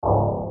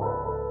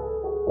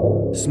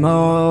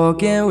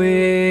Smoking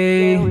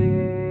weed,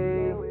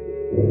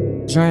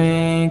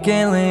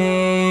 drinking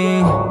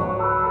lean.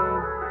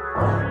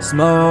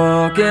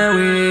 Smoking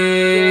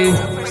weed,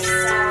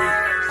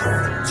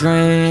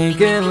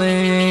 drinking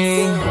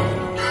lean.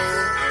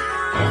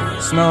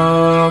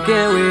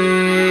 Smoking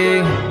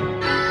weed,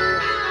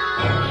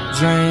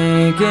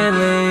 drinking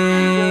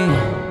lean.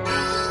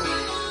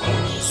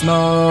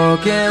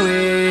 Smoking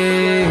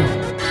weed,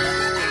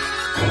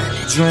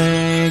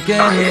 drinking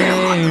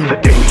lean.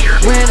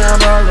 When I'm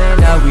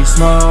rolling up, we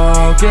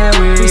smoking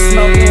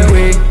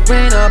weed.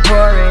 When I'm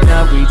pouring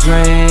up, we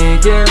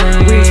drinking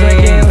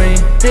lean.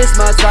 This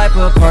my type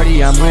of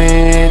party, I'm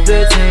with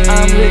the team.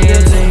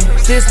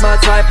 This my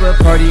type of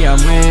party, I'm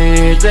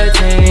with the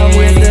team.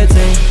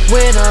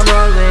 When I'm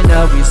rolling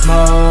up, we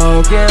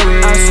smoking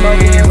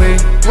weed.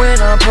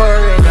 When I'm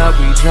pouring up,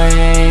 we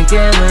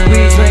drinking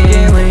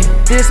lean.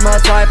 This my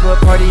type of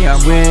party, I'm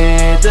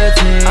with the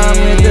team.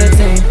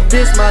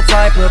 This my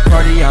type of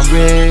party, I'm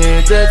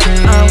with the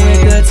team.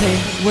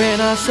 When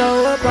I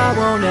show up, I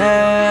won't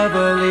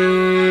ever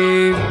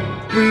leave.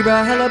 We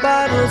brought hella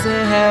bottles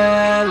and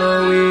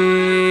hella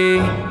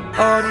weed.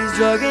 All these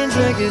drug and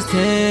drink is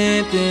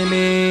tempting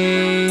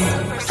me.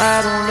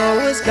 I don't know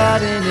what's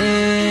gotten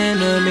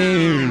into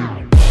me.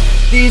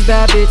 These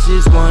bad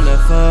bitches wanna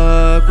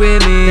fuck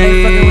with me.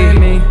 They fucking with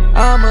me.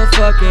 I'ma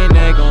fucking,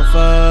 they gon'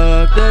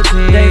 fuck the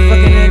team. They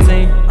fucking the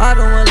team. I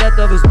don't wanna let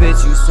those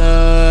bitch you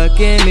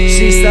suckin' me.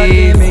 She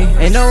suckin' me.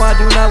 And no, I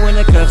do not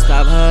wanna cuff,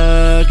 stop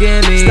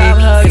hugging me. Stop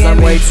hugging me. Cause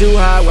I'm way too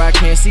high where I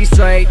can't see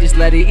straight. Just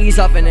let it ease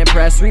off and then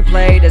press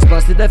replay. That's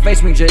busted the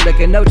face, we just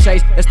looking no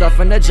chase. That stuff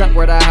from the junk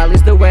where the hell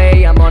is the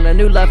way. I'm on a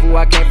new level,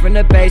 I came from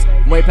the base.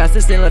 I'm way past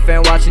the ceiling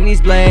fan watching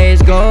these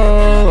blades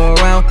go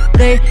around.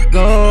 They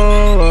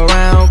go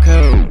around,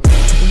 cool.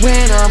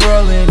 When I'm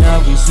rolling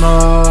up, we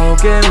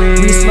smoking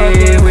weed.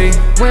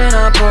 When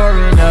I'm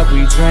pouring up,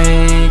 we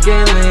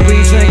drinking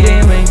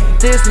lean.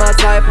 This my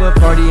type of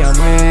party, I'm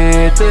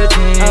with the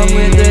team.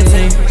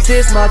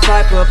 This my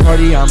type of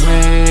party, I'm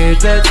with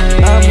the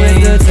team.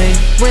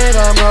 When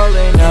I'm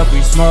rolling up,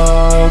 we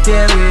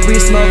smoking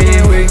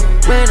weed.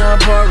 When I'm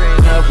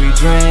pouring up, we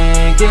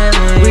drinking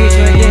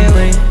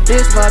lean.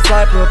 This my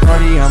type of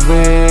party, I'm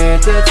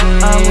with the team.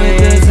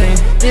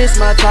 This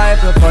my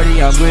type of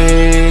party, I'm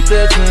with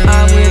the team.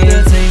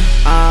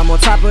 I'm on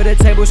top of the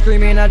table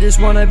screaming, I just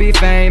wanna be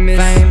famous.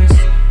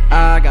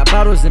 I got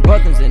bottles and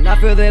buttons and I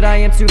feel that I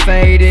am too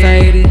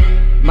faded.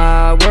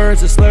 My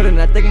words are slurred and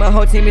I think my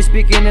whole team is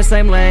speaking the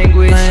same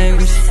language.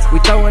 We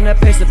throwing a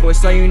pace of boys,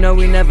 so you know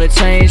we never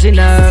changing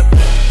up.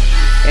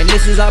 And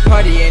this is our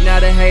party and now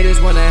the haters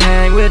wanna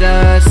hang with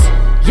us.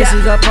 This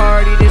is a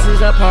party, this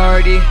is a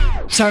party.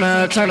 Turn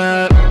up, turn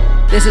up.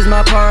 This is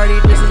my party,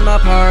 this is my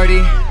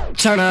party.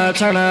 Turn up,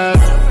 turn up.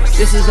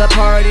 This is a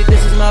party,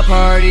 this is my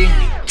party.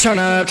 Turn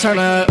up, turn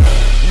up.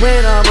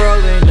 When I'm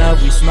rolling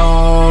up, we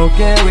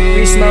smoking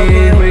weed.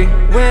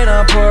 When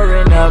I'm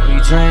pouring up, we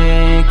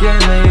drinking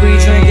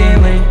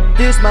lean.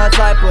 This my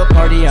type of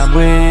party, I'm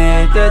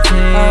with the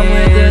team.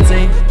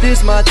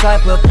 This my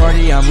type of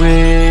party, I'm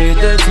with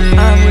the team.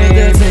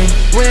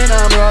 When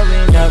I'm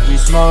rolling up, we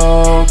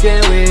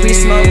smoking weed.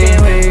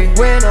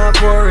 When I'm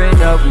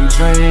pouring up, we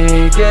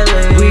drinking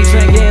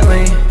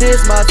lean.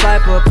 This my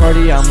type of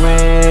party, I'm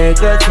with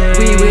the team.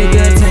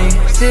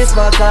 This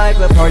my type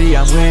of party,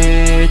 I'm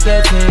with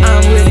the team.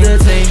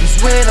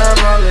 When I'm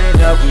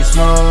rolling up, we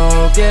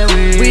smoking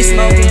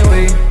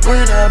weed.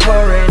 When I'm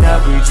pouring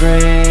up, we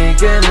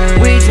drinking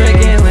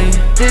lean.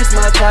 This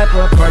my type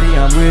of party,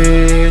 I'm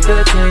with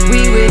the team.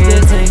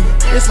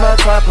 This my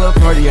type of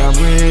party, I'm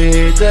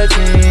with the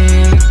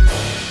team.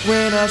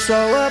 When I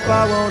show up,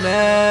 I won't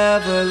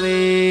ever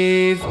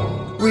leave.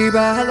 We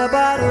buy hella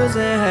bottles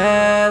and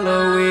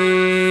hella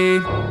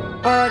weed.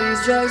 All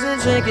these drugs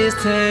and drink is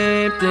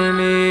tempting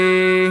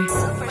me.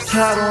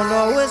 I don't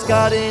know what's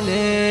gotten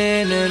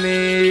into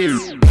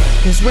me.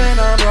 Cause when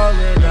I'm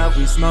rolling up,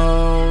 we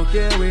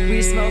smoking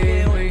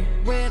weed.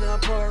 When I'm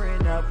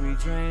pouring up, we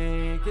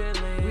drinking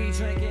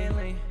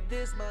lean.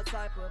 This my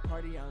type of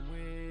party, I'm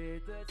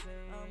with the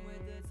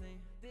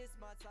team. This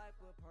my type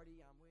of party,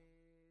 I'm with.